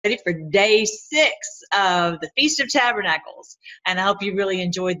ready for day 6 of the Feast of Tabernacles, and I hope you really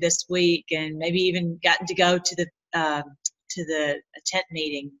enjoyed this week and maybe even gotten to go to the tent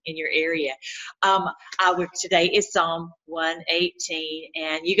meeting in your area. Today is Psalm 118,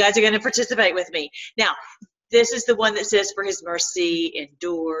 and you guys are going to participate with me. Now, this is the one that says, "For his mercy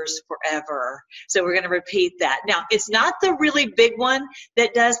endures forever." So we're going to repeat that. Now, it's not the really big one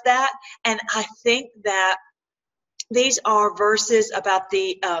that does that, and I think that these are verses about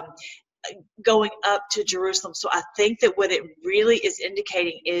the going up to Jerusalem. So I think that what it really is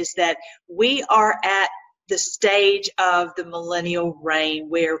indicating is that we are at the stage of the millennial reign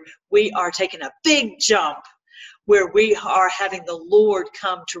where we are taking a big jump, where we are having the Lord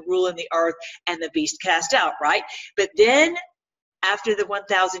come to rule in the earth and the beast cast out, right? But then after the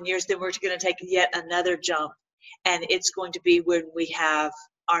 1,000 years, then we're going to take yet another jump, and it's going to be when we have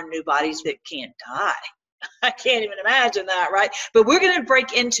our new bodies that can't die. I can't even imagine that, right? But we're going to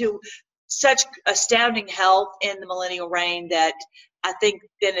break into such astounding health in the millennial reign that I think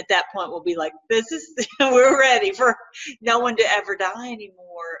then at that point we'll be like, we're ready for no one to ever die anymore.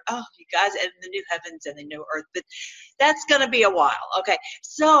 Oh, you guys, and the new heavens and the new earth. But that's going to be a while. Okay.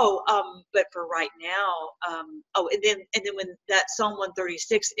 So, but for right now, and then when that Psalm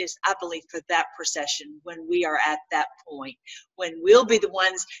 136 is, I believe, for that procession, when we are at that point, when we'll be the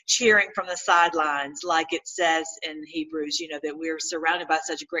ones cheering from the sidelines, like it says in Hebrews, that we're surrounded by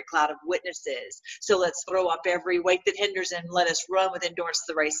such a great cloud of witnesses. So let's throw up every weight that hinders and let us run with endurance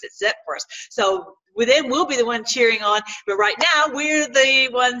the race that's set for us. So then we'll be the one cheering on, but right now we're the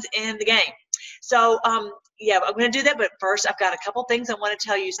ones in the game. So I'm going to do that, but first I've got a couple things I want to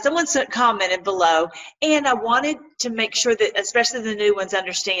tell you. Someone commented below, and I wanted to make sure that especially the new ones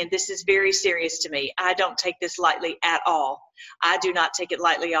understand this is very serious to me. I don't take this lightly at all. I do not take it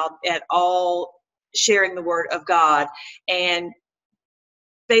lightly at all, sharing the word of God and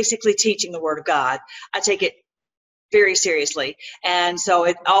basically teaching the word of God. I take it very seriously. And so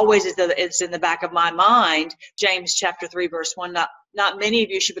it always is it's in the back of my mind. James chapter 3 verse 1, not many of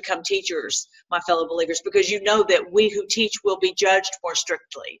you should become teachers, my fellow believers, because you know that we who teach will be judged more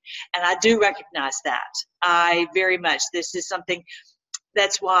strictly. And I do recognize that. This is something,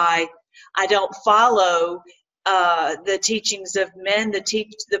 that's why I don't follow the teachings of men,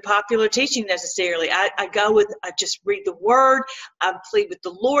 the popular teaching necessarily. I just read the word. I plead with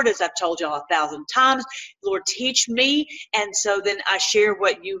the Lord, as I've told y'all 1,000 times. Lord, teach me. And so then I share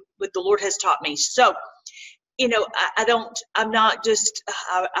what the Lord has taught me. So, I'm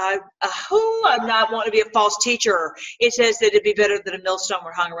not wanting to be a false teacher. It says that it'd be better that a millstone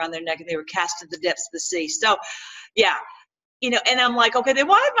were hung around their neck and they were cast into the depths of the sea. So, yeah. And I'm like, okay, then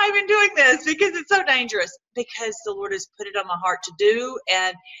why am I even doing this? Because it's so dangerous. Because the Lord has put it on my heart to do.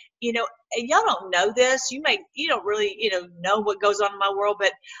 And, and y'all don't know this. You don't really, know what goes on in my world,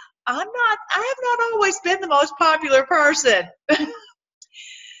 but I have not always been the most popular person.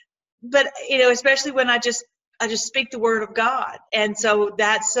 But, especially when I just speak the word of God. And so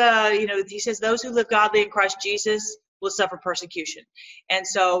that's, he says, those who live godly in Christ Jesus will suffer persecution. And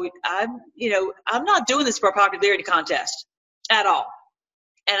so I'm not doing this for a popularity contest at all.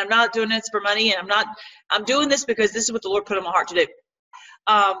 And I'm not doing this for money, and I'm doing this because this is what the Lord put on my heart to do.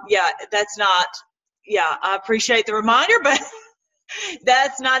 I appreciate the reminder, but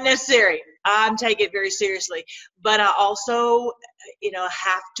that's not necessary. I'm taking it very seriously. But I also,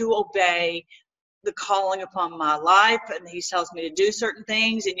 have to obey the calling upon my life, and he tells me to do certain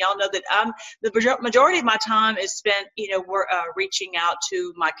things. And y'all know that the majority of my time is spent, reaching out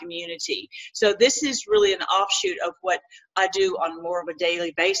to my community. So this is really an offshoot of what I do on more of a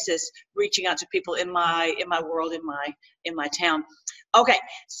daily basis, reaching out to people in my world, in my town. Okay,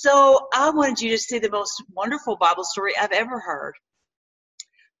 so I wanted you to see the most wonderful Bible story I've ever heard,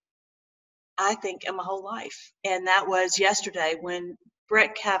 I think, in my whole life. And that was yesterday when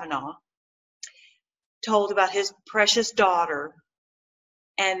Brett Kavanaugh told about his precious daughter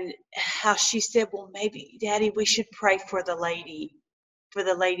and how she said, well, maybe, Daddy, we should pray for the lady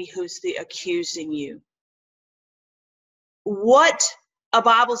who's accusing you. What a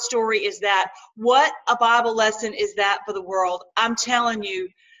Bible story is that? What a Bible lesson is that for the world? I'm telling you,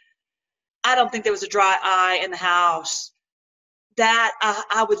 I don't think there was a dry eye in the house. That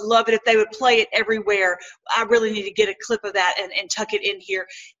I would love it if they would play it everywhere. I really need to get a clip of that and tuck it in here.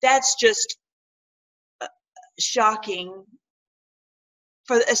 That's just shocking.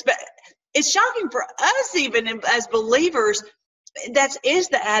 It's shocking for us even as believers. That is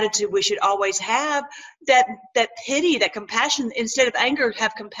the attitude we should always have, that pity, that compassion. Instead of anger,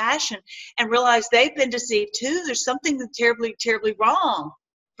 have compassion and realize they've been deceived too. There's something terribly, terribly wrong.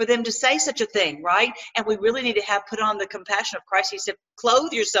 for them to say such a thing, right? And we really need to have put on the compassion of Christ. He said,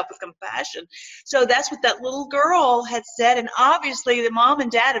 clothe yourself with compassion. So that's what that little girl had said. And obviously the mom and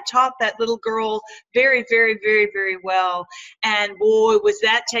dad have taught that little girl very, very, very, very well. And boy, was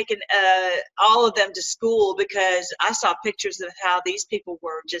that taking all of them to school, because I saw pictures of how these people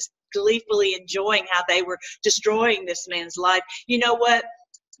were just gleefully enjoying how they were destroying this man's life. You know what?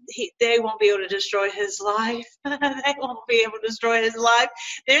 They won't be able to destroy his life. They won't be able to destroy his life.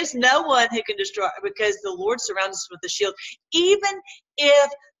 There's no one who can destroy, because the Lord surrounds us with a shield. Even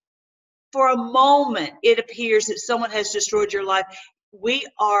if for a moment it appears that someone has destroyed your life, we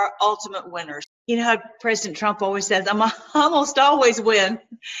are ultimate winners. You know how President Trump always says, "I'm almost always win."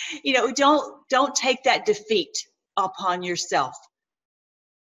 You know, don't take that defeat upon yourself.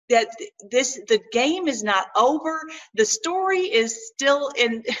 That the game is not over. The story is still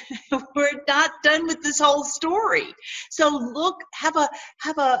in. We're not done with this whole story. So look, have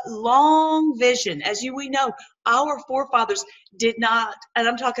a long vision. As we know, our forefathers did not, and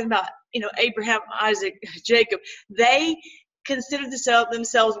I'm talking about, Abraham, Isaac, Jacob. They considered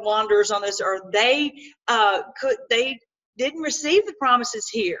themselves wanderers on this earth. They didn't receive the promises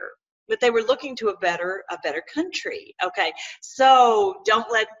here, but they were looking to a better country. Okay, so don't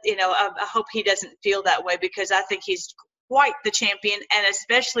let, I hope he doesn't feel that way, because I think he's quite the champion, and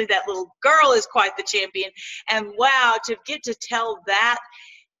especially that little girl is quite the champion. And wow, to get to tell that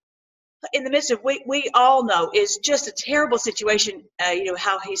in the midst of, we all know is just a terrible situation,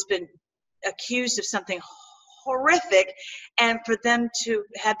 how he's been accused of something horrific, and for them to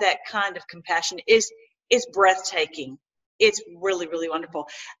have that kind of compassion is breathtaking. It's really, really wonderful.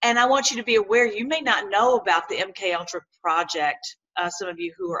 And I want you to be aware, you may not know about the MK Ultra project, some of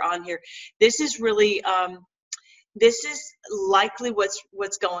you who are on here. This is really, this is likely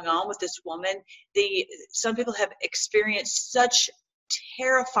what's going on with this woman. Some people have experienced such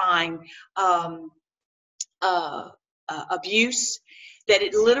terrifying abuse that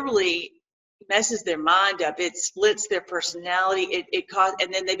it literally messes their mind up. It splits their personality.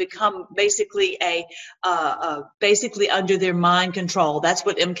 And then they become basically basically under their mind control. That's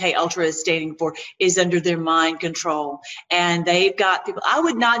what MK Ultra is standing for, is under their mind control. And they've got people. I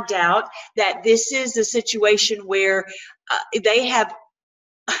would not doubt that this is a situation where they have,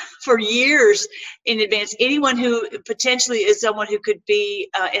 for years in advance, anyone who potentially is someone who could be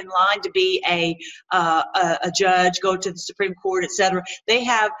in line to be a judge, go to the Supreme Court, etc. They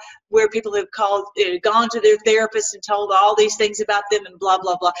have, where people have gone to their therapist and told all these things about them and blah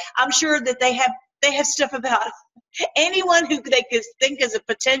blah blah. I'm sure that they have stuff about anyone who they could think is a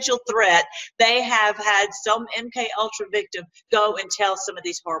potential threat. They have had some MK Ultra victim go and tell some of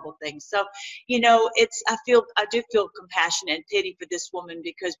these horrible things. So, I do feel compassion and pity for this woman,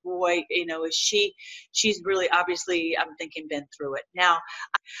 because boy, she's really, obviously, I'm thinking, been through it. Now,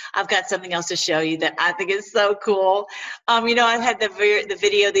 I've got something else to show you that I think is so cool. I had the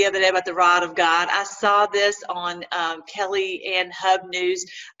video the other day about the rod of God. I saw this on Kelly and Hub News,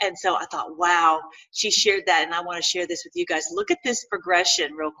 and so I thought, wow, she shared that, and I want to share this with you guys. Look at this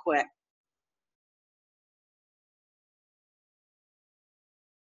progression real quick.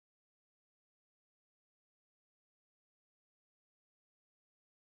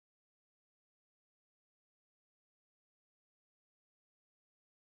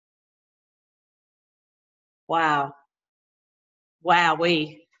 Wow.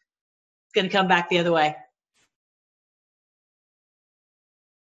 Wowee. It's going to come back the other way.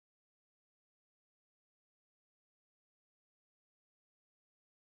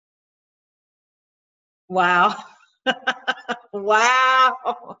 Wow.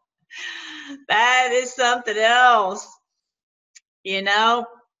 Wow. That is something else.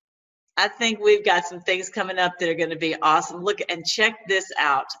 I think we've got some things coming up that are going to be awesome. Look and check this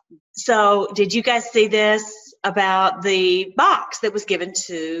out. So did you guys see this about the box that was given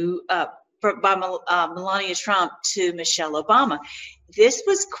to by Melania Trump to Michelle Obama? This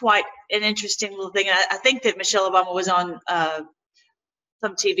was quite an interesting little thing. I think that Michelle Obama was on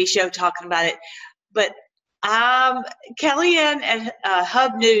some TV show talking about it, but Kellyanne and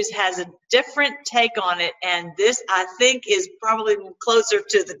Hub News has a different take on it, and this, I think, is probably closer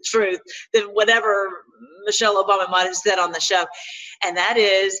to the truth than whatever Michelle Obama might have said on the show. And that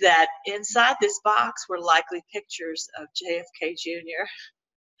is that inside this box were likely pictures of JFK Jr.,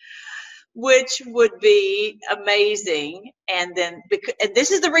 which would be amazing. And this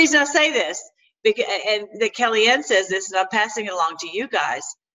is the reason I say this, and that Kellyanne says this, and I'm passing it along to you guys.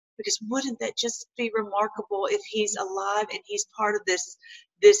 Because wouldn't that just be remarkable if he's alive and he's part of this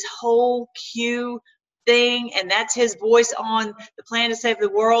whole Q thing, and that's his voice on the plan to save the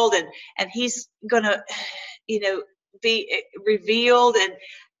world, and he's gonna, be revealed. And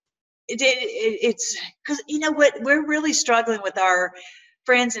it's because, you know what, we're really struggling with our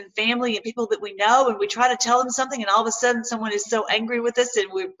friends and family and people that we know, and we try to tell them something, and all of a sudden someone is so angry with us, and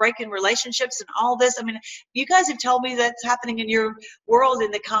we're breaking relationships and all this. I mean, you guys have told me that's happening in your world in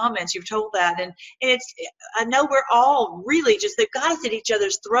the comments. You've told that, and it's, I know we're all really just, they've got us at each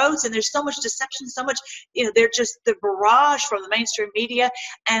other's throats, and there's so much deception, so much, you know, they're just the barrage from the mainstream media.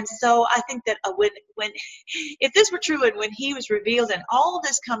 And so I think that when if this were true, and when he was revealed and all of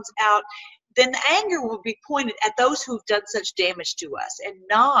this comes out, then the anger will be pointed at those who've done such damage to us and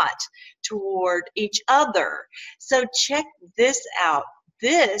not toward each other. So check this out.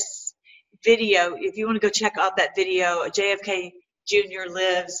 This video, if you want to go check out that video, JFK Jr.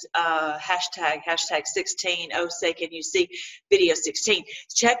 lives, hashtag 16, oh say can you see video 16.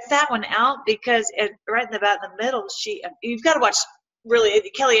 Check that one out, because right about in the middle, you've got to watch, really,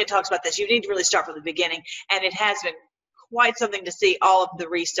 Kellyanne talks about this. You need to really start from the beginning, and it has been quite something to see all of the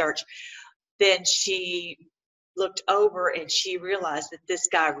research. Then she looked over and she realized that this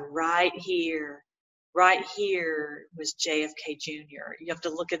guy right here was JFK Jr. You have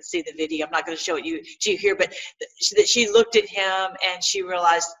to look and see the video. I'm not going to show it you here, but that she looked at him and she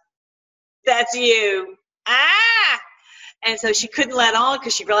realized, that's you. And so she couldn't let on,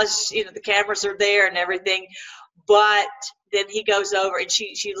 because she realized, you know, the cameras are there and everything. But then he goes over and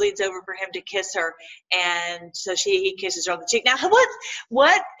she leans over for him to kiss her, and so he kisses her on the cheek. Now,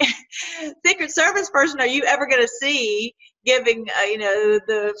 what Secret Service person are you ever going to see giving you know,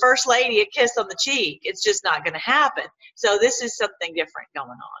 the first lady a kiss on the cheek? It's just not going to happen. So this is something different going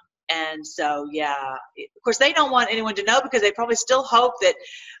on. And so, yeah, of course, they don't want anyone to know, because they probably still hope that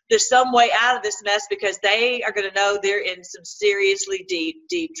there's some way out of this mess, because they are going to know they're in some seriously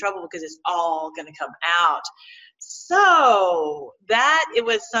deep trouble, because it's all going to come out. So it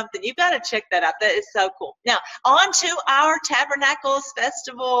was something. You got to check that out. That is so cool. Now, on to our Tabernacles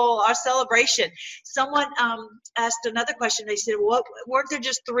Festival, our celebration. Someone asked another question. They said, "What weren't there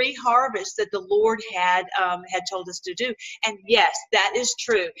just 3 harvests that the Lord had told us to do?" And yes, that is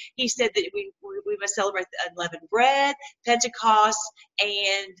true. He said that we must celebrate the unleavened bread, Pentecost,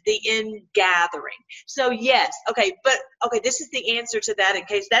 and the ingathering. So yes, okay, but okay, this is the answer to that, in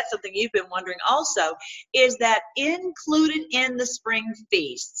case that's something you've been wondering also, is that included in the spring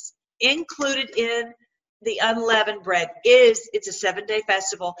feasts, included in the unleavened bread, it's a 7-day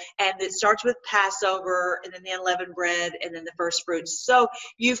festival, and it starts with Passover, and then the unleavened bread, and then the first fruits. So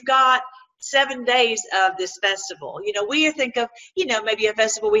you've got 7 days of this festival. You know, we think of, you know, maybe a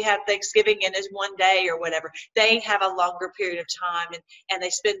festival we have Thanksgiving in is 1 day or whatever. They have a longer period of time, and they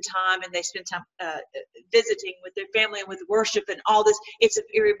spend time visiting with their family and with worship and all this. It's a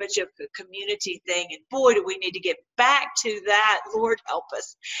very much a community thing, and boy, do we need to get back to that. Lord help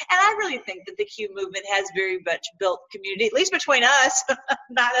us. And I really think that the Q movement has very much built community, at least between us,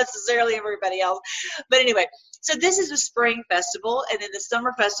 not necessarily everybody else. But anyway, so this is a spring festival, and then the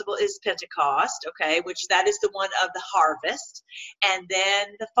summer festival is Pentecost, okay, which that is the one of the harvest, and then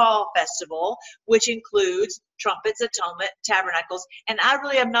the fall festival, which includes trumpets, atonement, tabernacles, and I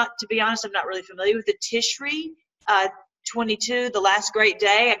really am not, to be honest, I'm not really familiar with the Tishri 22, the last great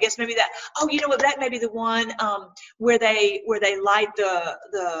day. I guess maybe that. Oh, you know what? That may be the one where they light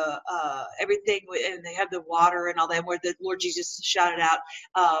the everything, and they have the water and all that. Where the Lord Jesus shouted out,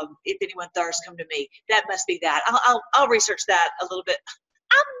 "If anyone thirsts, come to me." That must be that. I'll research that a little bit.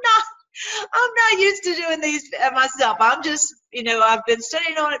 I'm not used to doing these myself. I'm just, you know, I've been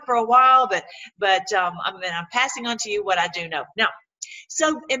studying on it for a while, but I'm passing on to you what I do know. Now,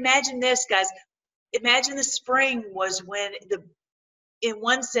 so imagine this, guys. Imagine the spring was when in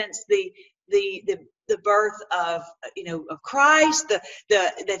one sense, the birth of, you know, of Christ,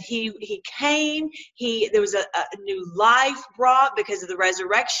 that he came, there was a new life brought because of the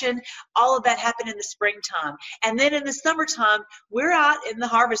resurrection. All of that happened in the springtime. And then in the summertime, we're out in the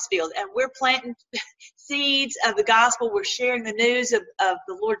harvest field, and we're planting seeds of the gospel. We're sharing the news of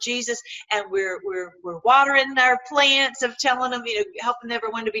the Lord Jesus, and we're watering our plants, of telling them, you know, helping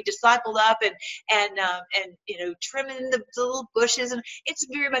everyone to be discipled up, and you know, trimming the little bushes. And it's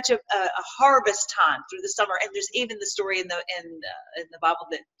very much a harvest time through the summer. And there's even the story in the Bible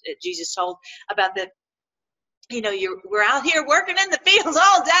that Jesus told about the, you know, we're out here working in the fields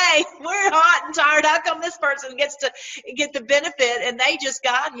all day. We're hot and tired. How come this person gets to get the benefit and they just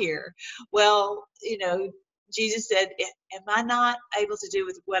got here? Well, you know, Jesus said, "Am I not able to do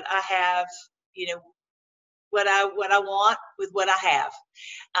with what I have, you know, what I want with what I have?"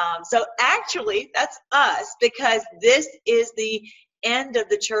 So actually, that's us, because this is the end of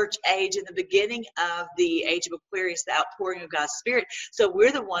the church age and the beginning of the age of Aquarius, the outpouring of God's Spirit. So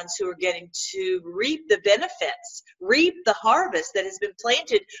we're the ones who are getting to reap the benefits, reap the harvest that has been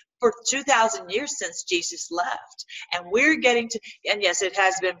planted for 2,000 years since Jesus left. And we're getting to, and yes, it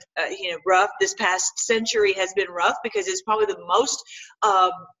has been, rough. This past century has been rough because it's probably the most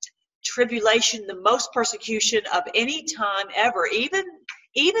tribulation, the most persecution of any time ever, even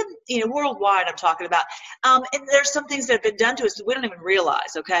worldwide. I'm talking about, and there's some things that have been done to us that we don't even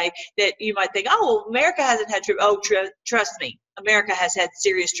realize. Okay, that you might think, oh, well, America hasn't had trust me, America has had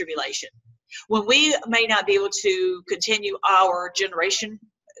serious tribulation. When we may not be able to continue our generation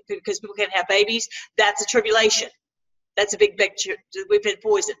because people can't have babies, that's a tribulation. That's a big. We've been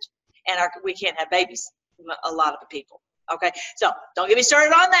poisoned, and we can't have babies. A lot of the people. Okay, so don't get me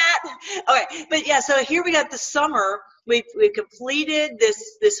started on that. Okay, but yeah, so here we got the summer. We've completed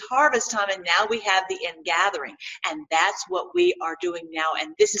this harvest time, and now we have the ingathering, and that's what we are doing now.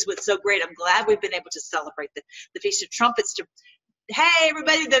 And this is what's so great. I'm glad we've been able to celebrate the Feast of Trumpets. Hey,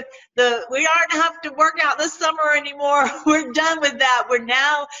 everybody, we aren't have to work out this summer anymore. We're done with that. We're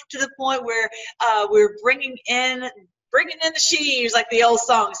now to the point where we're bringing in the sheaves, like the old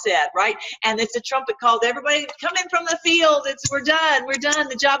song said, right? And it's a trumpet called, everybody come in from the field. We're done.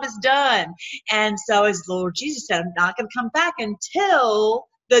 The job is done. And so as the Lord Jesus said, I'm not going to come back until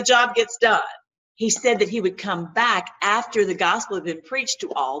the job gets done. He said that he would come back after the gospel had been preached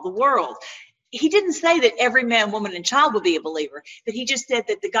to all the world. He didn't say that every man, woman, and child would be a believer, but he just said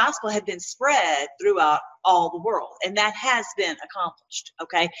that the gospel had been spread throughout all the world, and that has been accomplished.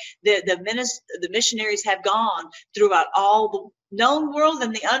 Okay, the missionaries have gone throughout all the known world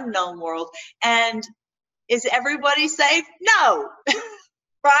and the unknown world, and is everybody saved? No.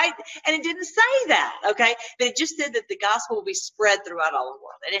 Right? And it didn't say that, okay? But it just said that the gospel will be spread throughout all the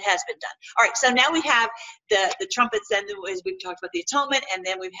world, and it has been done. All right, so now we have the trumpets, and as we've talked about the atonement, and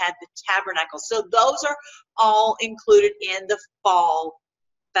then we've had the tabernacles. So those are all included in the fall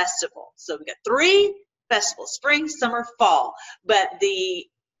festival. So we've got 3 festivals: spring, summer, fall. But they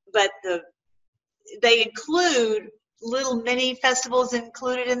include little mini festivals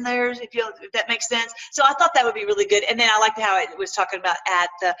included in there, if that makes sense. So I thought that would be really good. And then I liked how it was talking about at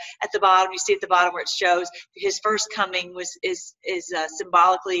the bottom. You see at the bottom where it shows his first coming is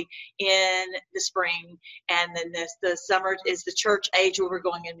symbolically in the spring, and then the summer is the church age where we're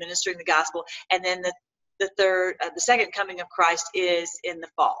going and ministering the gospel, and then the second coming of Christ is in the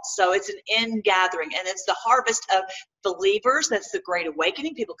fall. So it's an ingathering, and it's the harvest of believers. That's the great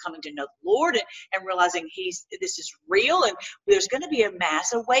awakening, people coming to know the Lord and realizing this is real, and there's going to be a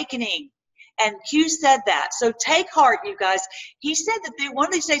mass awakening. And Q said that. So take heart, you guys. He said that one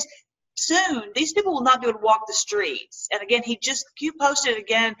of these days, soon, these people will not be able to walk the streets. And again, Q posted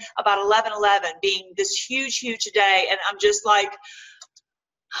again about 11/11 being this huge, huge day, and I'm just like,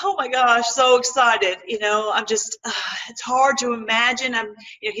 oh my gosh, so excited. I'm just, it's hard to imagine.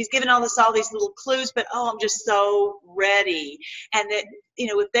 He's given all these little clues, but I'm just so ready. And that,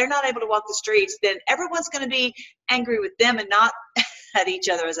 if they're not able to walk the streets, then everyone's going to be angry with them and not at each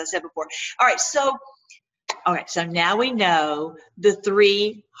other, as I said before. All right, so now we know the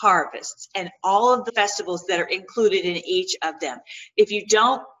 3 harvests and all of the festivals that are included in each of them. If you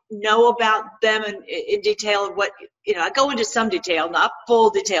don't know about them in detail, I go into some detail, not full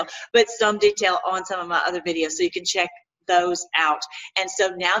detail, but some detail on some of my other videos, so you can check those out. And so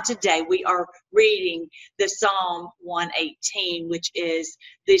now today we are reading the Psalm 118, which is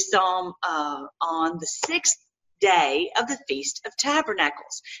the Psalm on the 6th day of the Feast of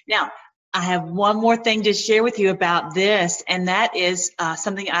Tabernacles. Now, I have one more thing to share with you about this, and that is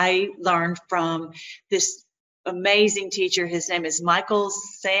something I learned from this amazing teacher. His name is Michael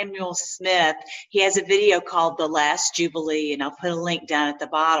Samuel Smith. He has a video called The Last Jubilee, and I'll put a link down at the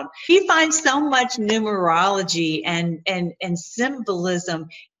bottom. He finds so much numerology and symbolism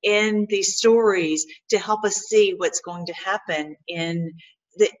in these stories to help us see what's going to happen in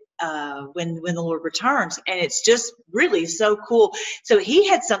when the Lord returns, and it's just really so cool. So he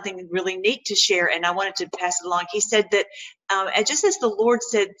had something really neat to share, and I wanted to pass it along. He said that just as the Lord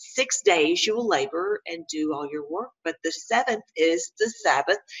said, 6 days you will labor and do all your work, but the 7th is the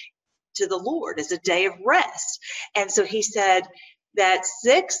Sabbath to the Lord, is a day of rest. And so he said that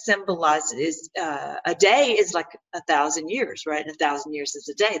 6 symbolizes a day is like 1,000 years, right? And 1,000 years is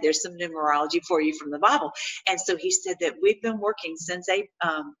a day. There's some numerology for you from the Bible. And so he said that we've been working since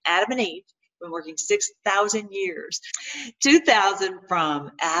Adam and Eve, been working 6,000 years, 2,000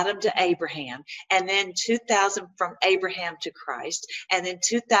 from Adam to Abraham, and then 2,000 from Abraham to Christ, and then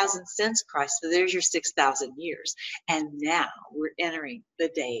 2,000 since Christ. So there's your 6,000 years. And now we're entering the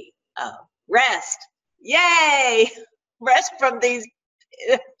day of rest. Yay! rest from these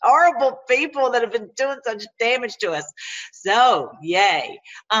horrible people that have been doing such damage to us. So, yay.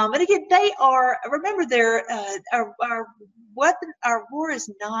 And again, they are, remember, our weapon, our war is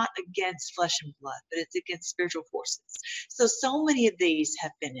not against flesh and blood, but it's against spiritual forces. So many of these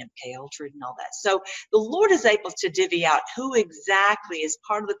have been MK Ultra and all that. So the Lord is able to divvy out who exactly is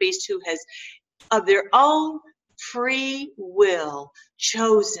part of the beast, who has, of their own free will,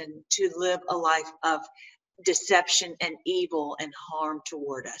 chosen to live a life of deception and evil and harm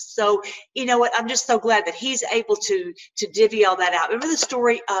toward us. So, you know what, I'm just so glad that he's able to divvy all that out. Remember the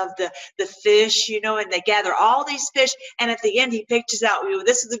story of the fish, you know, and they gather all these fish, and at the end he pictures out, you know,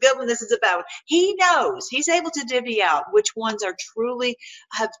 this is a good one, this is a bad one. He knows, he's able to divvy out which ones have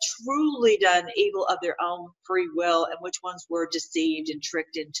truly done evil of their own free will, and which ones were deceived and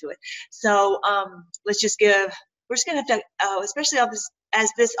tricked into it. So we're just going to have to, especially on this, as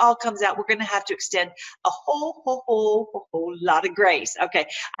this all comes out, we're going to have to extend a whole lot of grace. Okay,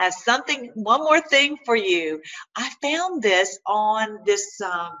 I have one more thing for you. I found this on this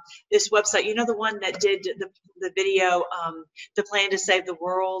website. You know, the one that did the video, The Plan to Save the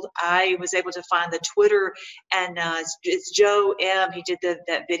World. I was able to find the Twitter, and it's Joe M. He did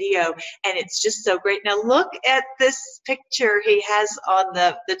that video, and it's just so great. Now look at this picture he has on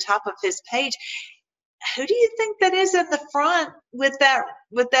the top of his page. Who do you think that is in the front with that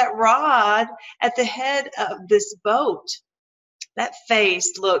rod at the head of this boat? That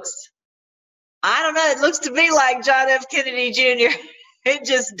face looks, I don't know, it looks to me like John F. Kennedy Jr. It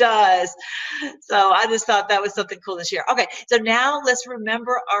just does. So I just thought that was something cool to share. Okay, so now let's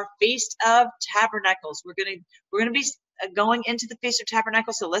remember our Feast of Tabernacles. We're gonna be going into the Feast of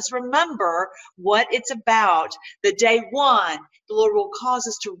Tabernacles. So let's remember what it's about. The day one, the Lord will cause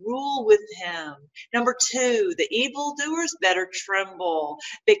us to rule with him. Number two, the evildoers better tremble.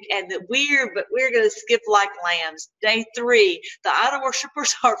 And we're going to skip like lambs. Day three, the idol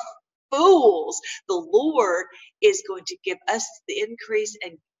worshipers are fools. The Lord is going to give us the increase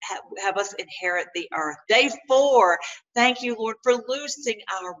and have us inherit the earth. Day four, thank you, Lord, for loosing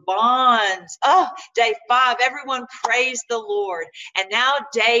our bonds. Oh, day five, everyone praise the Lord. And now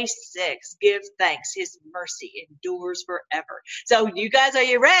day six, give thanks. His mercy endures forever. So you guys, are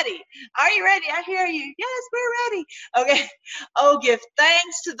you ready? Are you ready? I hear you. Yes, we're ready. Okay. Oh, give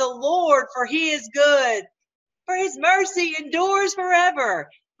thanks to the Lord, for he is good, for his mercy endures forever.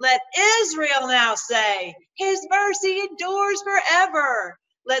 Let Israel now say, his mercy endures forever.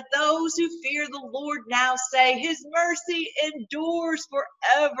 Let those who fear the Lord now say, his mercy endures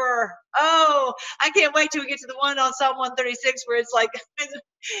forever. Oh, I can't wait till we get to the one on Psalm 136 where it's like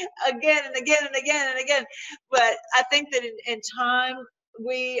again and again and again and again. But I think that in time,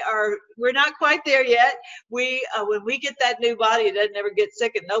 we're not quite there yet. When we get that new body, it doesn't ever get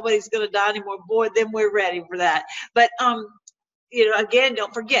sick and nobody's going to die anymore. Boy, then we're ready for that. But again,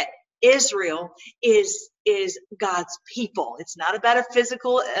 don't forget, Israel is God's people. It's not about a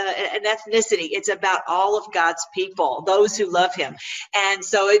physical an ethnicity. It's about all of God's people, those who love him. And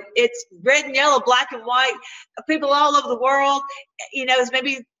so it's red and yellow, black and white, people all over the world.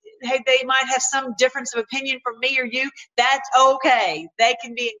 Maybe, hey, they might have some difference of opinion from me or you. That's okay. They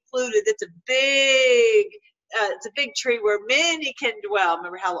can be included. It's a big tree where many can dwell.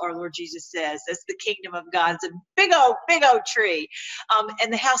 Remember how our Lord Jesus says, that's the kingdom of God. It's a big old tree.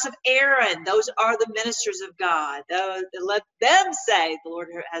 And the house of Aaron, those are the ministers of God. Let them say, the Lord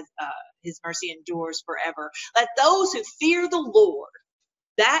has his mercy endures forever. Let those who fear the Lord,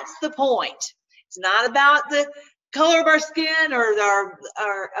 that's the point. It's not about the color of our skin or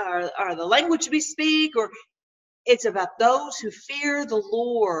the language we speak, or it's about those who fear the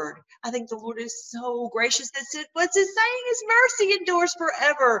Lord. I think the Lord is so gracious. What's it saying? His mercy endures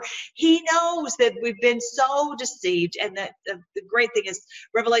forever. He knows that we've been so deceived, and that the great thing is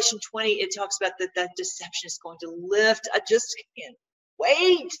Revelation 20, it talks about that deception is going to lift. I just can't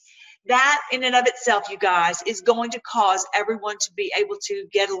wait. That in and of itself, you guys, is going to cause everyone to be able to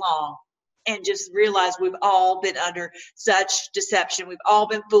get along and just realize we've all been under such deception. We've all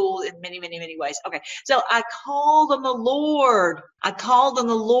been fooled in many, many, many ways. Okay, so I called on the Lord. I called on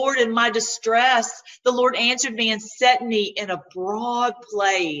the Lord in my distress. The Lord answered me and set me in a broad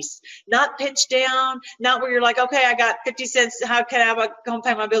place, not pinched down, not where you're like, okay, I got 50 cents. How can I go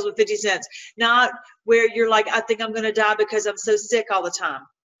pay my bills with 50 cents? Not where you're like, I think I'm going to die because I'm so sick all the time.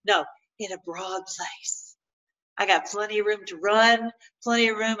 No, in a broad place. I got plenty of room to run, plenty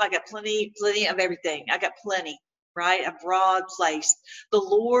of room. I got plenty of everything. I got plenty, right? A broad place. The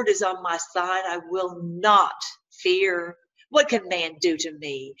Lord is on my side. I will not fear. What can man do to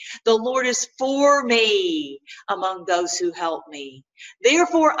me? The Lord is for me among those who help me.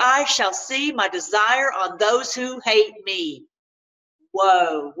 Therefore I shall see my desire on those who hate me.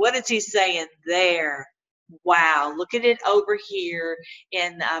 Whoa, what is he saying there? Wow, look at it over here,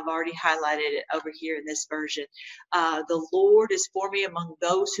 and I've already highlighted it over here in this version. The Lord is for me among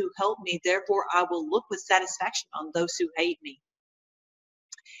those who help me. Therefore I will look with satisfaction on those who hate me.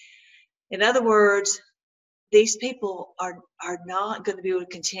 In other words, these people are not going to be able to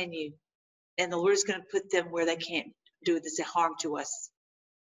continue, and the Lord is going to put them where they can't do this harm to us,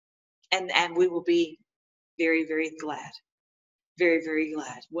 and we will be very, very glad, very, very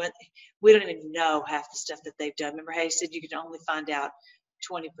glad. We don't even know half the stuff that they've done. Remember how he said you can only find out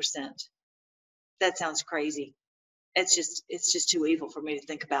 20%. That sounds crazy. It's just too evil for me to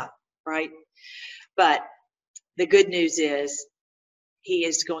think about, right? But the good news is, he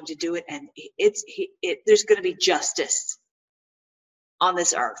is going to do it, and there's going to be justice on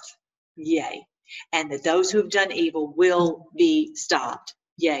this earth. Yay. And that those who have done evil will be stopped.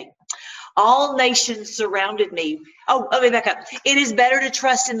 Yay. All nations surrounded me. Oh, let me back up. It is better to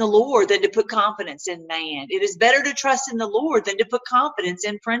trust in the Lord than to put confidence in man. It is better to trust in the Lord than to put confidence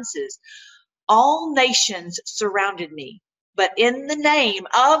in princes. All nations surrounded me, but in the name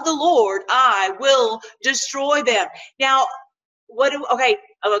of the Lord, I will destroy them. Now, okay,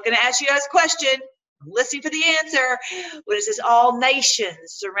 I'm going to ask you guys a question. I'm listening for the answer. When it says all nations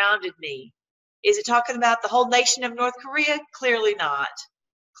surrounded me, is it talking about the whole nation of North Korea? Clearly not.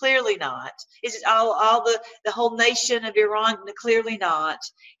 Clearly not. Is it all the whole nation of Iran? Clearly not.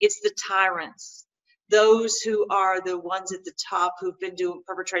 It's the tyrants, those who are the ones at the top who've been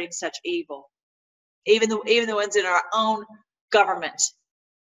perpetrating such evil. Even the ones in our own government,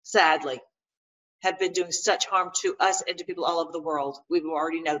 sadly, have been doing such harm to us and to people all over the world. We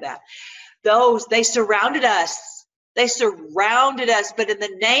already know that. They surrounded us. They surrounded us, but in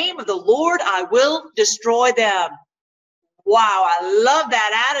the name of the Lord, I will destroy them. Wow, I love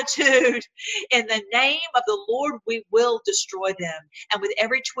that attitude. In the name of the Lord, we will destroy them. And with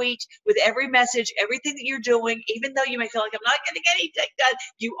every tweet, with every message, everything that you're doing, even though you may feel like I'm not going to get anything done,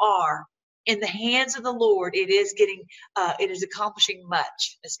 you are. In the hands of the Lord, it is accomplishing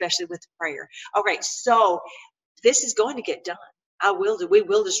much, especially with prayer. All right, so this is going to get done. We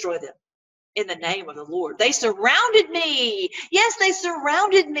will destroy them in the name of the Lord. They surrounded me. Yes, they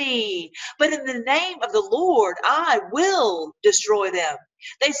surrounded me. But in the name of the Lord, I will destroy them.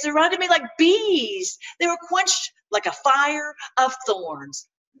 They surrounded me like bees. They were quenched like a fire of thorns.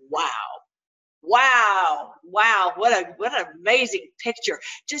 Wow. Wow. Wow. What an amazing picture.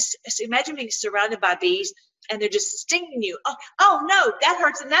 Just imagine being surrounded by bees and they're just stinging you. Oh no, that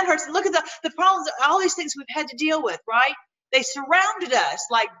hurts and that hurts. And look at the problems, all these things we've had to deal with, right? They surrounded us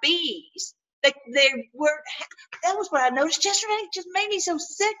like bees. That was what I noticed yesterday. It just made me so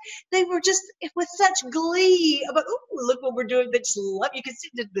sick. They were just with such glee about, look what we're doing. They just love, you can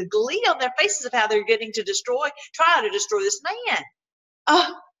see the glee on their faces of how they're getting to try to destroy this man.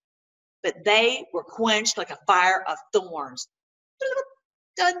 But they were quenched like a fire of thorns.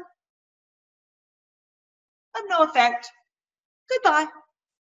 Done. Of no effect. Goodbye.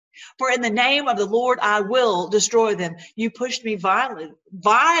 For in the name of the Lord, I will destroy them. You pushed me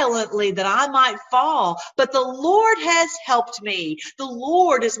violently that I might fall, but the Lord has helped me. The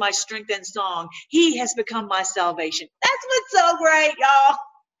Lord is my strength and song. He has become my salvation. That's what's so great, y'all.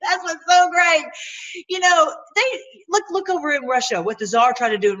 That's what's so great. You know, look over in Russia, what the Tsar tried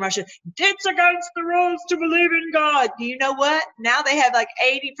to do in Russia. It's against the rules to believe in God. Do you know what? Now they have like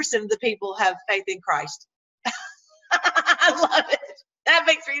 80% of the people have faith in Christ. I love it. That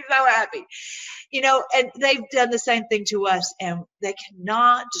makes me so happy. You know, and they've done the same thing to us, and they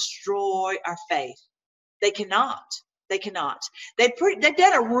cannot destroy our faith. They cannot. They cannot. They've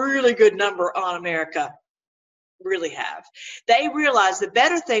done a really good number on America. Really have. They realized the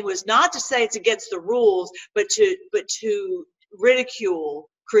better thing was not to say it's against the rules, but to ridicule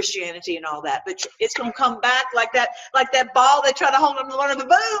Christianity and all that. But it's going to come back like that ball they try to hold on the Lord, and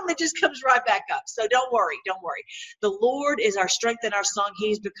boom, it just comes right back up. So don't worry. The Lord is our strength and our song.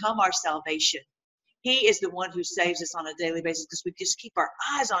 He's become our salvation. He is the one who saves us on a daily basis because we just keep our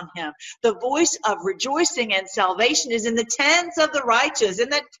eyes on him. The voice of rejoicing and salvation is in the tents of the righteous, in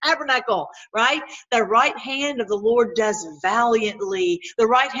the tabernacle, right? The right hand of the Lord does valiantly. The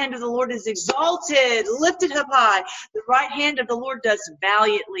right hand of the Lord is exalted, lifted up high. The right hand of the Lord does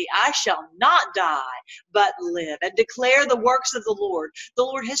valiantly. I shall not die, but live and declare the works of the Lord. The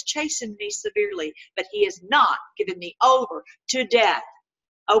Lord has chastened me severely, but he has not given me over to death.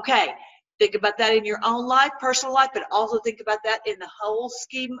 Okay. Think about that in your own life, personal life, but also think about that in the whole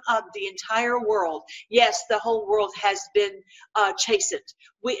scheme of the entire world. Yes, the whole world has been chastened.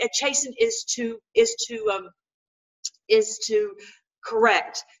 Chastened is to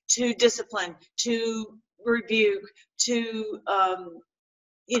correct, to discipline, to rebuke, to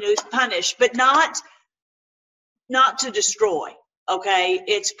punish, but not to destroy. Okay,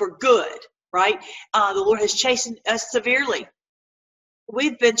 it's for good, right? The Lord has chastened us severely.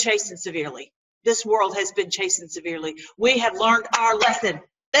 We've been chastened severely. This world has been chastened severely. We have learned our lesson.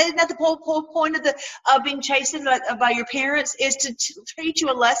 Isn't that the whole point of being chastened by your parents, is to teach you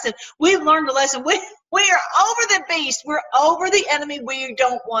a lesson? We've learned a lesson. We are over the beast. We're over the enemy. We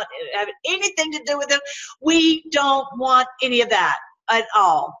don't want to have anything to do with him. We don't want any of that at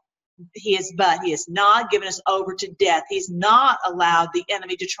all. He has not given us over to death. He's not allowed the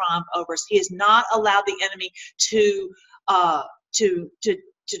enemy to triumph over us. He has not allowed the enemy to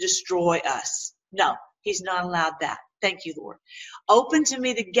destroy us. No, he's not allowed that. Thank you, Lord. Open to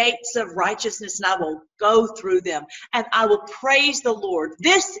me the gates of righteousness, and I will go through them, and I will praise the Lord.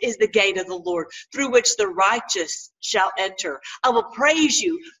 This is the gate of the Lord, through which the righteous shall enter. I will praise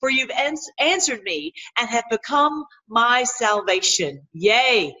you, for you've answered me and have become my salvation.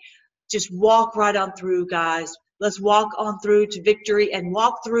 Yay. Just walk right on through, guys. Let's walk on through to victory and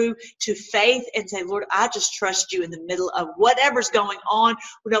walk through to faith and say, Lord, I just trust you in the middle of whatever's going on.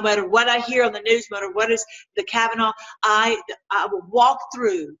 No matter what I hear on the news, no matter what is the Kavanaugh, I will walk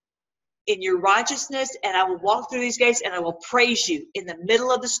through in your righteousness, and I will walk through these gates, and I will praise you in the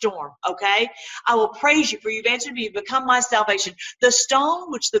middle of the storm, okay? I will praise you, for you've answered me. You've become my salvation. The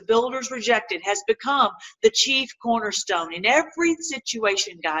stone which the builders rejected has become the chief cornerstone. In every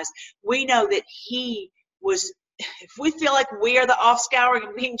situation, guys, we know that he was, if we feel like we are the offscouring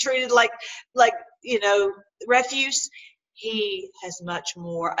and being treated like refuse, he has much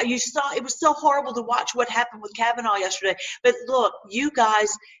more. You saw, it was so horrible to watch what happened with Kavanaugh yesterday. But look, you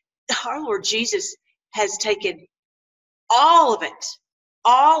guys, our Lord Jesus has taken all of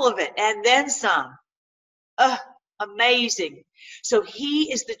it, and then some. Amazing. So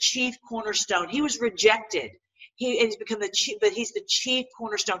he is the chief cornerstone. He was rejected. He has become the chief, but he's the chief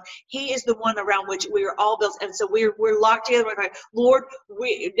cornerstone. He is the one around which we are all built. And so we're locked together. We're like, Lord,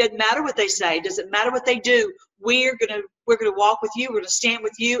 it doesn't matter what they say. It doesn't matter what they do. We're gonna walk with you. We're gonna stand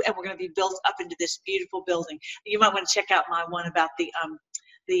with you, and we're gonna be built up into this beautiful building. You might want to check out my one about the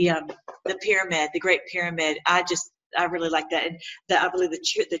pyramid, the Great Pyramid. I really like that. And I believe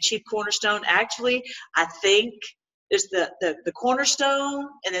the chief cornerstone, actually, I think there's the cornerstone,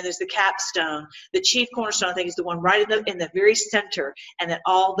 and then there's the capstone. The chief cornerstone, I think, is the one right in the very center, and then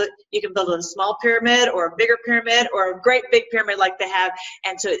you can build a small pyramid or a bigger pyramid or a great big pyramid like they have,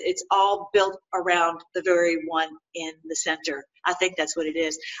 and so it's all built around the very one in the center. I think that's what it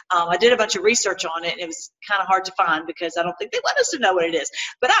is. I did a bunch of research on it, and it was kind of hard to find because I don't think they want us to know what it is,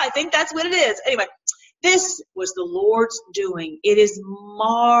 but I think that's what it is. Anyway, this was the Lord's doing. It is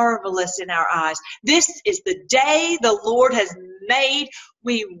marvelous in our eyes. This is the day the Lord has made.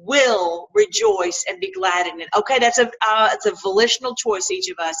 We will rejoice and be glad in it. Okay, it's a volitional choice, each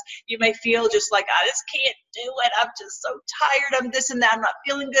of us. You may feel just like, I just can't do it. I'm just so tired. I'm this and that. I'm not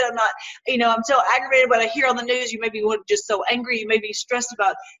feeling good. I'm not, I'm so aggravated what I hear on the news. You may be just so angry. You may be stressed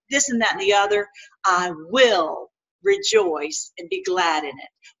about this and that and the other. I will rejoice and be glad in it.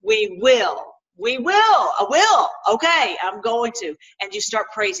 We will. I will. Okay, I'm going to. And you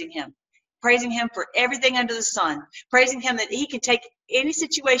start praising him. Praising him for everything under the sun. Praising him that he can take any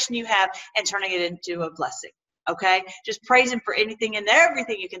situation you have and turning it into a blessing. Okay, just praise him for anything and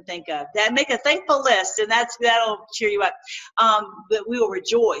everything you can think of. That make a thankful list, and that'll cheer you up. But we will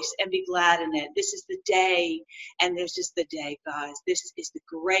rejoice and be glad in it. This is the day, and there's just the day, guys. This is the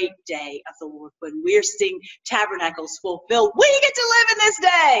great day of the Lord when we're seeing tabernacles fulfilled. We get to live in this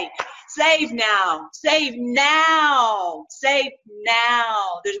day. Save now. Save now. Save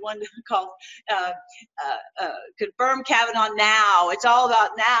now. There's one called Confirm Kavanaugh Now. It's all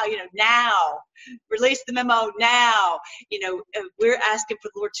about now. Now. Release the memo now. We're asking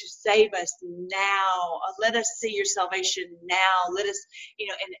for the Lord to save us now. Let us see your salvation now. Let us,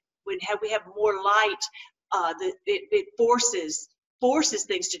 and when we have more light, it forces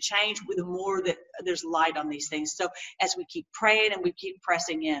things to change with the more that there's light on these things. So as we keep praying and we keep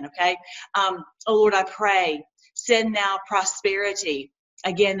pressing in, okay? Oh Lord, I pray, send now prosperity.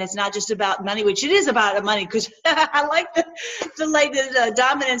 Again, it's not just about money, which it is about money, because I like the lady,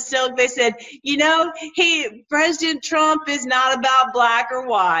 Diamond and Silk. They said, President Trump is not about black or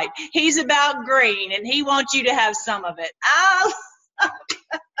white. He's about green, and he wants you to have some of it.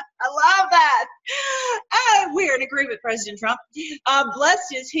 I love that. We're in agreement, President Trump.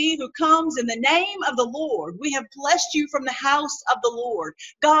 Blessed is he who comes in the name of the Lord. We have blessed you from the house of the Lord.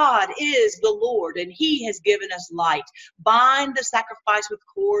 God is the Lord, and he has given us light. Bind the sacrifice with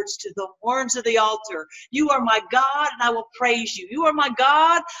cords to the horns of the altar. You are my God, and I will praise you. You are my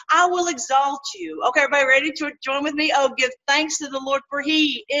God, I will exalt you. Okay, everybody ready to join with me? Oh, give thanks to the Lord, for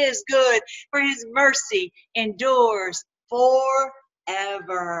he is good, for his mercy endures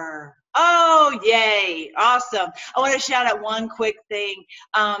forever. Oh, yay. Awesome. I want to shout out one quick thing.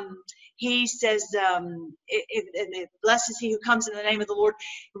 He says, blessed is he who comes in the name of the Lord.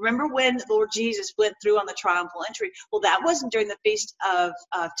 Remember when the Lord Jesus went through on the triumphal entry? Well, that wasn't during the Feast of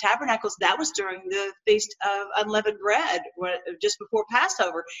Tabernacles. That was during the Feast of Unleavened Bread, just before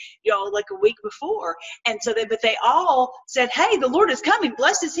Passover, like a week before. And so but they all said, hey, the Lord is coming.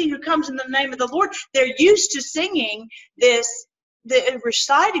 Blessed is he who comes in the name of the Lord. They're used to singing this,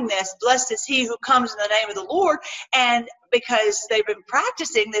 reciting this, blessed is he who comes in the name of the Lord, and because they've been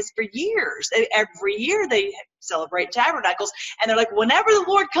practicing this for years. Every year they celebrate Tabernacles, and they're like, whenever the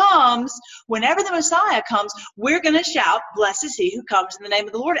Lord comes, whenever the Messiah comes, we're going to shout, blessed is he who comes in the name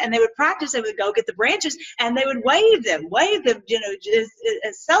of the Lord. And they would practice, they would go get the branches, and they would wave them,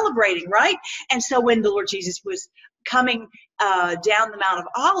 celebrating, right? And so when the Lord Jesus was coming down the Mount of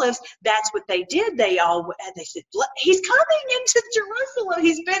Olives, that's what they did. They said, he's coming into Jerusalem.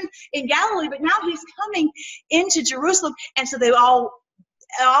 He's been in Galilee, but now he's coming into Jerusalem. And so they all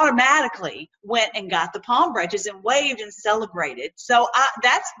automatically went and got the palm branches and waved and celebrated. So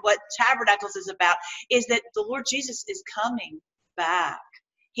that's what Tabernacles is about, is that the Lord Jesus is coming back.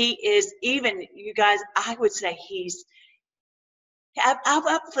 He is, even, you guys, I would say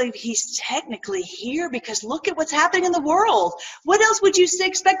I believe he's technically here, because look at what's happening in the world. What else would you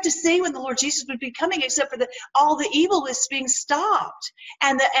expect to see when the Lord Jesus would be coming, except for all the evil is being stopped,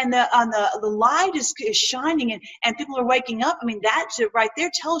 and the light is shining, and people are waking up. I mean, that right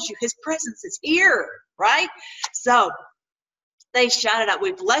there tells you his presence is here, right? So they shouted out,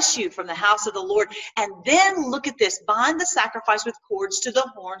 we bless you from the house of the Lord. And then look at this, bind the sacrifice with cords to the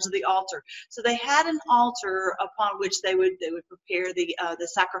horns of the altar. So they had an altar upon which they would prepare the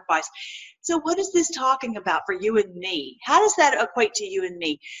sacrifice. So what is this talking about for you and me? How does that equate to you and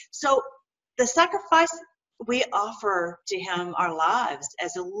me? So the sacrifice, we offer to him our lives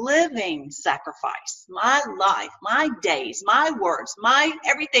as a living sacrifice. My life, my days, my words, my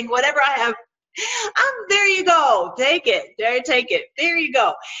everything, whatever I have. There you go. Take it. There you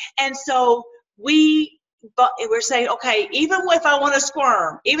go. And so we're saying, okay, even if I want to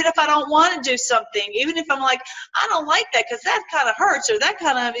squirm, even if I don't want to do something, even if I'm like, I don't like that because that kind of hurts, or that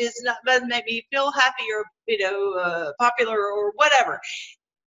kind of doesn't make me feel happy, or popular, or whatever.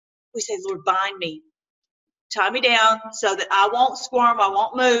 We say, Lord, bind me. Tie me down so that I won't squirm, I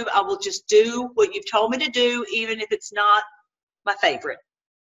won't move. I will just do what you've told me to do, even if it's not my favorite.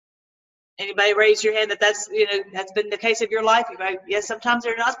 Anybody raise your hand that's been the case of your life? Yes, sometimes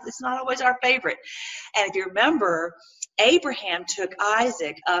it's not always our favorite. And if you remember, Abraham took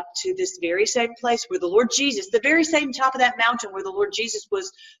Isaac up to this very same place where the Lord Jesus, the very same top of that mountain where the Lord Jesus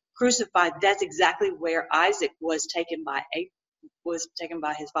was crucified. That's exactly where Isaac was taken by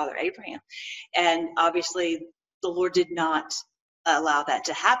his father Abraham. And obviously the Lord did not allow that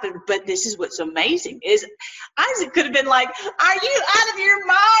to happen. But this is what's amazing, is Isaac could have been like, are you out of your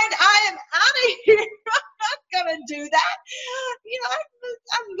mind? I am out of here. I'm not going to do that.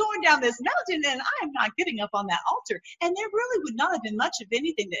 I'm going down this mountain, and I am not getting up on that altar. And there really would not have been much of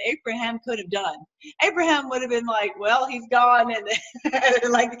anything that Abraham could have done. Abraham would have been like, well, he's gone. And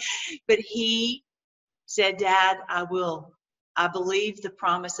but he said, Dad, I believe the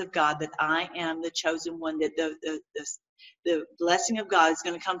promise of God that I am the chosen one, that the blessing of God is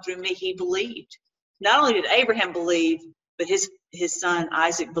going to come through me. He believed. Not only did Abraham believe, but his son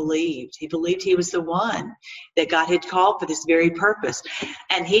Isaac believed. He believed he was the one that God had called for this very purpose.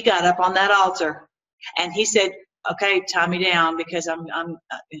 And he got up on that altar, and he said, okay, tie me down, because I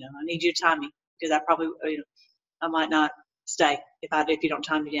need you to tie me, because I might not stay if you don't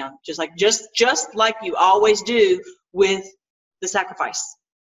tie me down. Just like you always do with the sacrifice.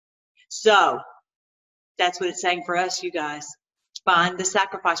 So that's what it's saying for us, you guys. Bind the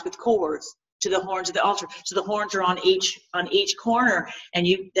sacrifice with cords to the horns of the altar. So the horns are on each corner, and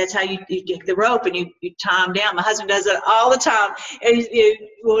that's how you get the rope, and you tie them down. My husband does it all the time.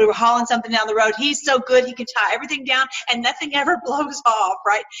 When we were hauling something down the road, he's so good, he can tie everything down and nothing ever blows off,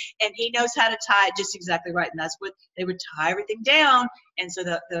 right? And he knows how to tie it just exactly right. And that's what they would tie everything down, and so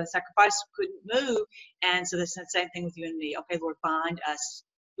the sacrifice couldn't move. And so that's the same thing with you and me. Okay, Lord, bind us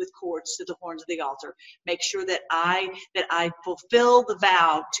with cords to the horns of the altar. Make sure that I fulfill the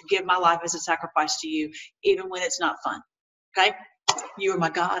vow to give my life as a sacrifice to you, even when it's not fun. Okay? You are my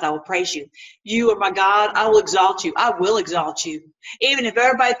God. I will praise you. You are my God. I will exalt you. I will exalt you. Even if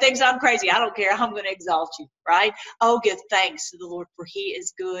everybody thinks I'm crazy, I don't care. I'm going to exalt you, right? Oh, give thanks to the Lord, for he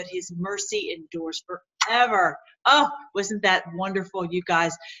is good. His mercy endures forever. Oh, wasn't that wonderful, you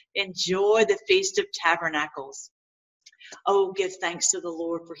guys? Enjoy the Feast of Tabernacles. Oh, give thanks to the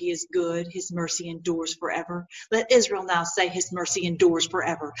Lord, for he is good. His mercy endures forever. Let Israel now say his mercy endures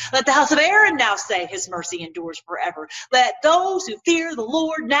forever. Let the house of Aaron now say his mercy endures forever. Let those who fear the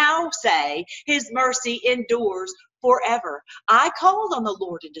Lord now say his mercy endures forever. I called on the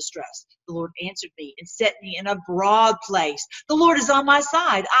Lord in distress. The Lord answered me and set me in a broad place. The Lord is on my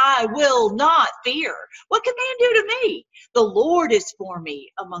side. I will not fear. What can man do to me? The Lord is for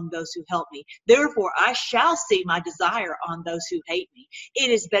me among those who help me. Therefore, I shall see my desire on those who hate me. It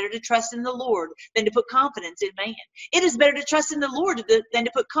is better to trust in the Lord than to put confidence in man. It is better to trust in the Lord than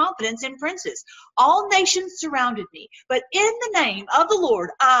to put confidence in princes. All nations surrounded me, but in the name of the Lord,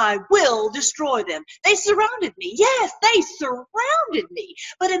 I will destroy them. They surrounded me. Yes, they surrounded me.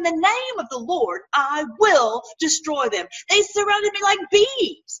 But in the name of the Lord, I will destroy them. They surrounded me like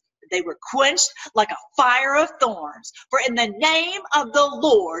bees. They were quenched like a fire of thorns. For in the name of the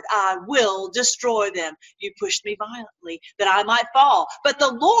Lord, I will destroy them. You pushed me violently that I might fall, but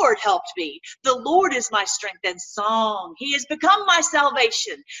the Lord helped me. The Lord is my strength and song. He has become my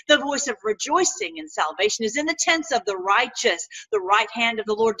salvation. The voice of rejoicing and salvation is in the tents of the righteous. The right hand of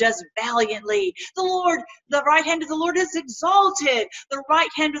the Lord does valiantly. The right hand of the Lord is exalted. The right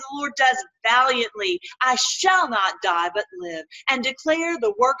hand of the Lord does valiantly. I shall not die, but live and declare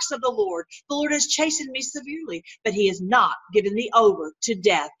the works of the Lord. The Lord has chastened me severely, but he has not given me over to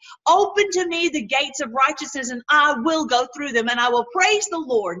death. Open to me the gates of righteousness, and I will go through them, and I will praise the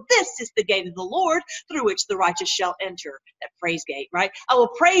Lord. This is the gate of the Lord, through which the righteous shall enter. That praise gate, right? I will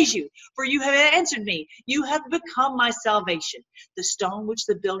praise you, for you have answered me. You have become my salvation. The stone which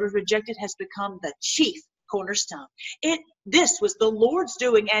the builders rejected has become the chief cornerstone. This was the Lord's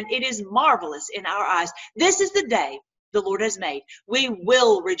doing, and it is marvelous in our eyes. This is the day the Lord has made. We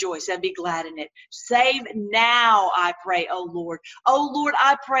will rejoice and be glad in it. Save now, I pray, O Lord. O Lord,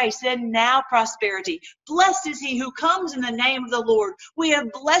 I pray, send now prosperity. Blessed is he who comes in the name of the Lord. We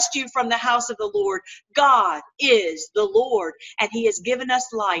have blessed you from the house of the Lord. God is the Lord, and he has given us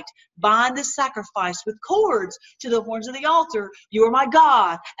light. Bind the sacrifice with cords to the horns of the altar. You are my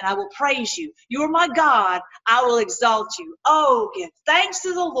God, and I will praise you. You are my God, I will exalt you. Oh, give thanks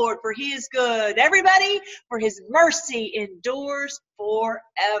to the Lord, for he is good. Everybody, for his mercy endures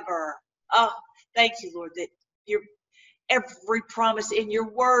forever. Oh, thank you, Lord, that every promise in your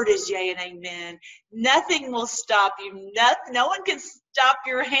word is yea and amen. Nothing will stop you. No one can stop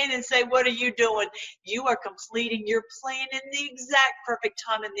your hand and say, what are you doing? You are completing your plan in the exact perfect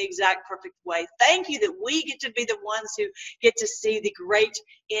time, in the exact perfect way. Thank you that we get to be the ones who get to see the great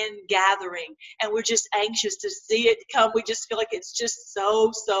end gathering. And we're just anxious to see it come. We just feel like it's just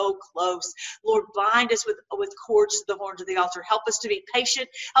so, so close. Lord, bind us with cords to the horns of the altar. Help us to be patient.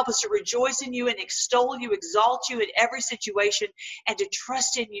 Help us to rejoice in you and extol you, exalt you in every situation, and to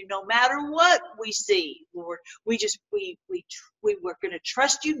trust in you no matter what we see, Lord. We're going to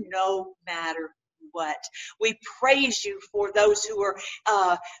trust you no matter what. We praise you for those who are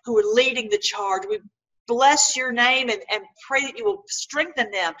leading the charge. We bless your name and pray that you will strengthen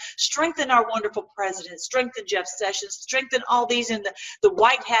them. Strengthen our wonderful president. Strengthen Jeff Sessions. Strengthen all these in the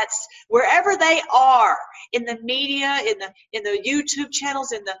white hats, wherever they are, in the media, in the YouTube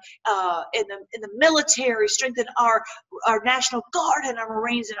channels, in the military. Strengthen our National Guard and our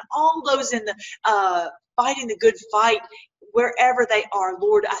Marines and all those in the fighting the good fight. Wherever they are,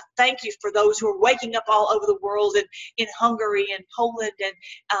 Lord, I thank you for those who are waking up all over the world, and in Hungary and Poland and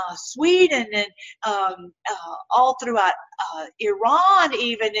Sweden and all throughout Iran,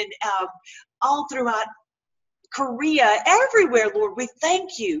 even, and all throughout Korea, everywhere, Lord. We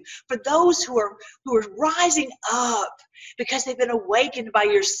thank you for those who are rising up because they've been awakened by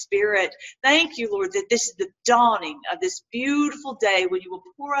your Spirit. Thank you, Lord, that this is the dawning of this beautiful day when you will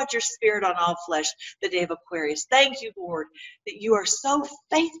pour out your Spirit on all flesh, the day of Aquarius. Thank you, Lord, that you are so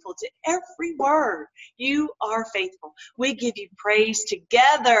faithful to every word. You are faithful. We give you praise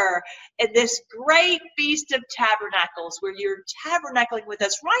together at this great Feast of Tabernacles, where you're tabernacling with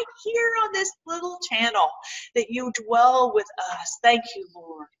us right here on this little channel, that you dwell with us. Thank you,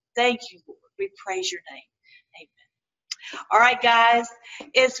 Lord. Thank you, Lord. We praise your name. Amen. All right, guys,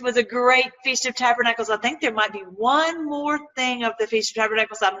 it was a great Feast of Tabernacles. I think there might be one more thing of the Feast of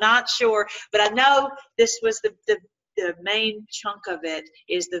Tabernacles. I'm not sure, but I know this was the the main chunk of it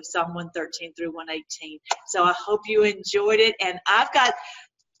is the Psalm 113 through 118. So I hope you enjoyed it. And I've got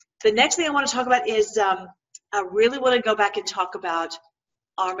the next thing I want to talk about is I really want to go back and talk about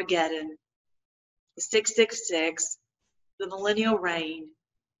Armageddon, the 666, the millennial reign,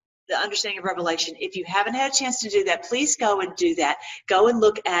 the understanding of Revelation. If you haven't had a chance to do that, please go and do that. Go and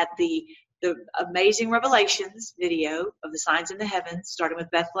look at the Amazing Revelations video of the signs in the heavens, starting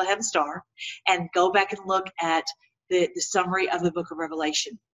with Bethlehem Star, and go back and look at the summary of the book of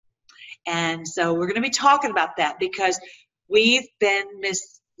Revelation. And so we're going to be talking about that because we've been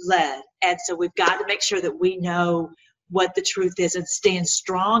misled. And so we've got to make sure that we know what the truth is and stand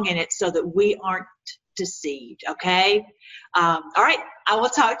strong in it so that we aren't deceived. Okay? All right. I will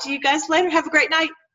talk to you guys later. Have a great night.